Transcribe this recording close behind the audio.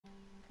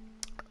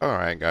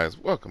Alright guys,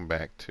 welcome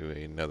back to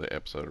another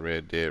episode of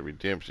Red Dead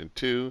Redemption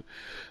 2.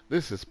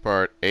 This is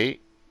part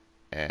 8,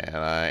 and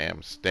I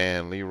am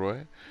Stan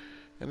Leeroy.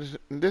 And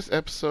in this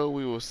episode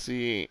we will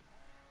see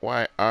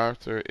why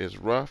Arthur is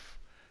rough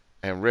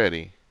and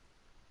ready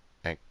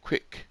and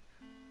quick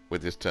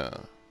with his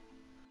tongue.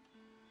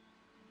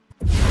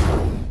 That's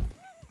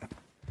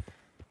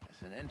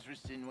an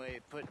interesting way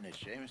of putting it,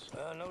 Seamus.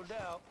 No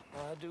doubt.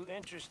 I do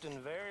interesting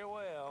very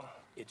well.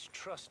 It's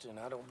trusting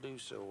I don't do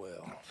so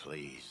well.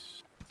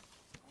 Please.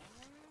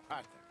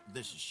 Arthur,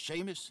 this is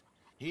Seamus.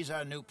 He's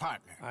our new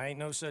partner. I ain't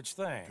no such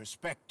thing.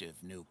 Prospective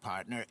new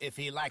partner, if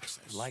he likes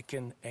us.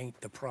 Liking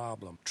ain't the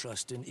problem.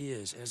 Trusting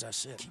is, as I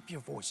said. Keep your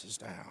voices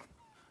down.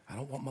 I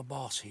don't want my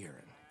boss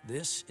hearing.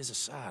 This is a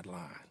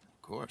sideline.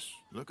 Of course.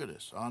 Look at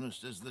us.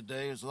 Honest as the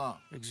day is long.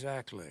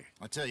 Exactly.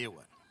 I tell you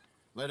what.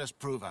 Let us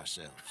prove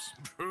ourselves.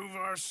 Prove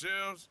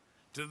ourselves?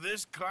 To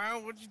this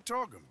clown? What you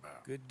talking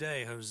about? Good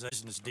day, Jose.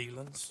 Business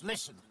dealings.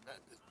 Listen,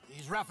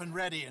 he's rough and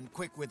ready and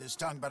quick with his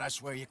tongue, but I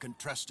swear you can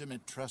trust him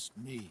and trust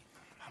me.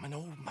 I'm an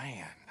old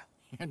man.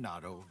 You're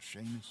not old,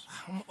 Seamus.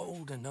 I'm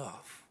old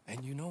enough.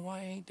 And you know why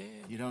I ain't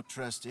dead? You don't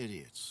trust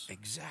idiots.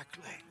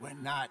 Exactly. We're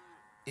not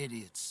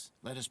idiots.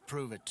 Let us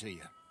prove it to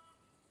you.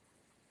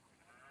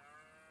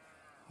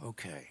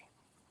 Okay.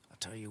 I'll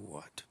tell you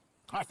what.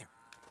 Arthur.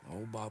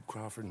 Old Bob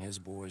Crawford and his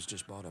boys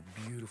just bought a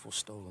beautiful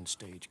stolen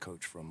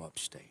stagecoach from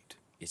upstate.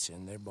 It's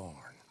in their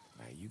barn.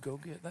 Now you go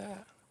get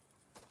that,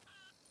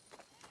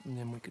 and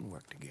then we can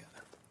work together.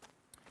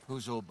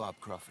 Who's old Bob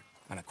Crawford?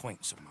 An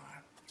acquaintance of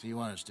mine. So you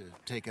want us to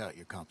take out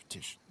your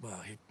competition?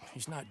 Well,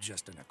 he's not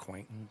just an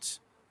acquaintance,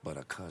 but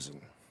a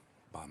cousin.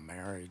 By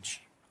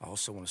marriage. I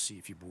also want to see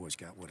if you boys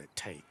got what it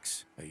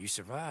takes. Now, you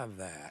survive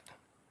that.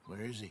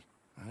 Where is he?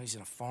 He's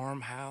in a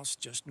farmhouse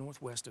just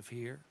northwest of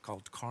here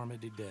called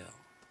Carmody Dell.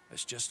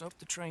 It's just up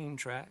the train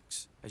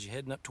tracks as you're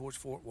heading up towards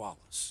Fort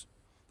Wallace.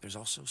 There's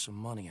also some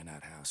money in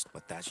that house,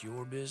 but that's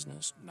your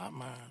business, not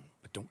mine.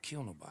 But don't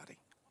kill nobody.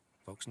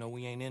 Folks know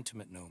we ain't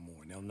intimate no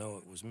more, and they'll know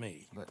it was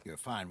me. But you're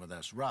fine with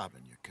us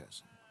robbing your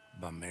cousin.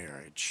 By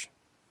marriage.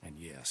 And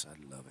yes,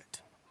 I'd love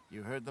it.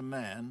 You heard the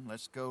man.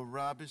 Let's go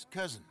rob his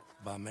cousin.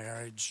 By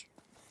marriage.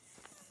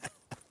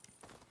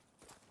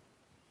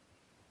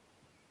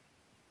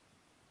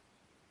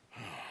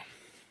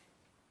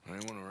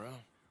 Anyone around?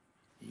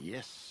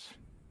 Yes.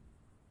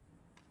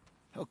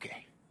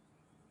 Okay.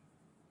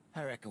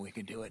 I reckon we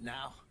can do it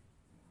now.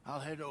 I'll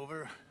head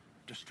over,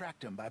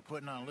 distract him by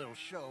putting on a little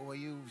show while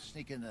you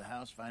sneak into the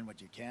house, find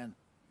what you can,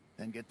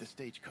 then get the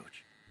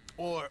stagecoach.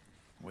 Or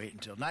wait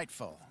until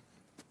nightfall.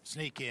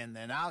 Sneak in,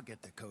 then I'll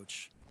get the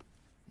coach.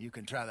 You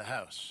can try the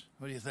house.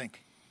 What do you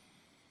think?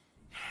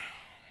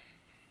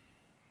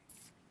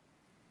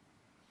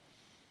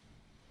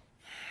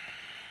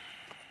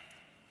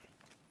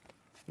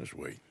 Just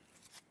wait.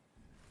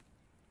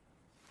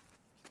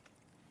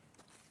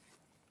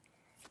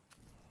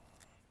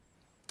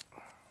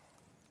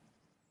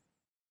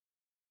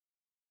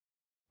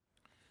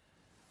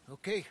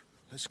 Okay,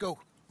 let's go.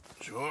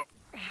 Sure.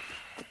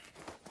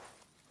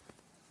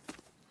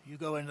 You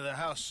go into the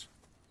house.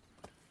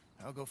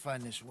 I'll go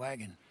find this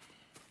wagon.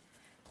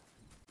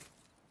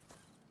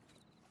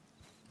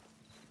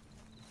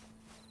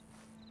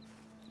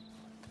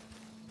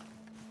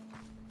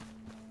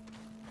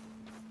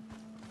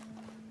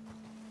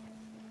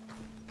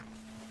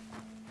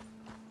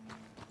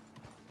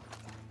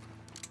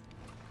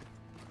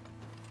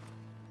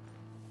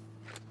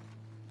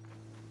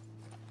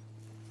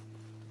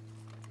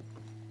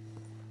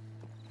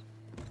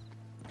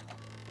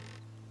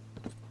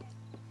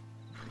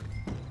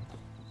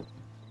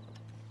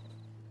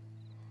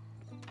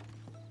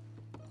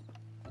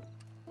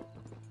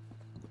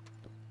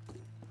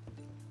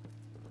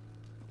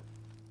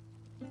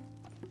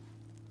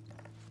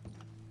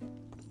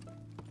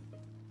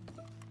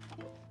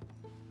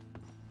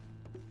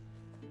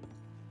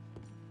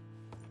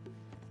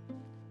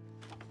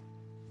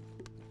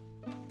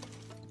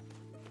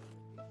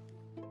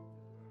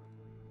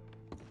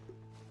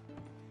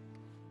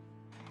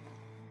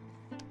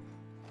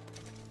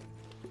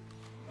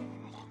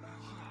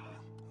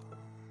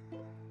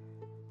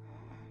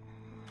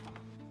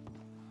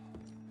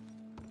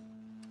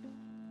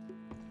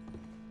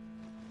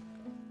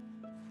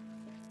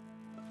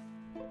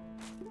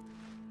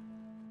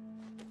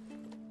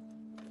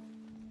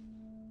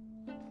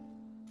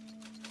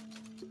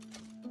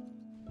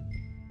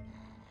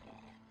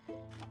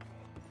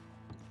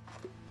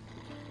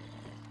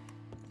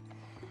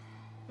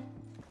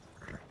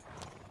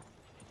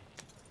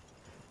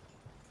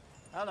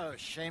 Hello,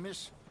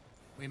 Seamus.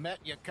 We met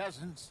your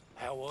cousins.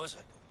 How was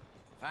it?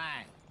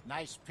 Fine.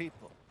 Nice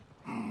people.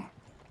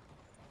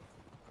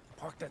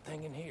 Park that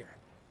thing in here.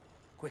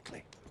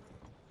 Quickly.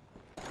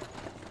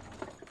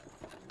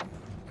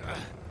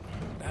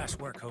 Nice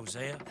work,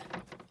 Hosea.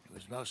 It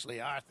was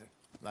mostly Arthur.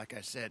 Like I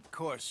said,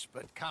 coarse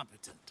but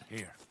competent.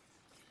 Here.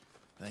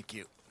 Thank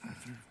you.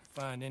 If you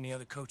find any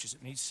other coaches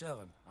that need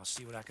selling, I'll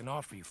see what I can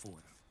offer you for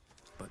them.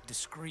 But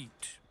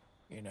discreet,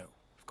 you know.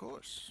 Of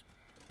course.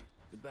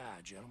 Goodbye,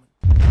 gentlemen.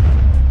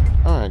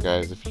 Alright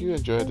guys, if you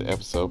enjoyed the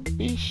episode,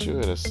 be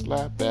sure to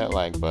slap that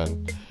like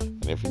button.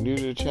 And if you're new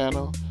to the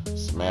channel,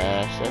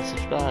 smash that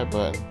subscribe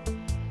button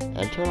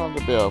and turn on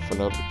the bell for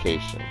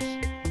notifications.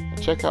 And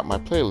check out my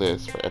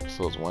playlist for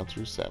episodes 1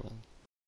 through 7.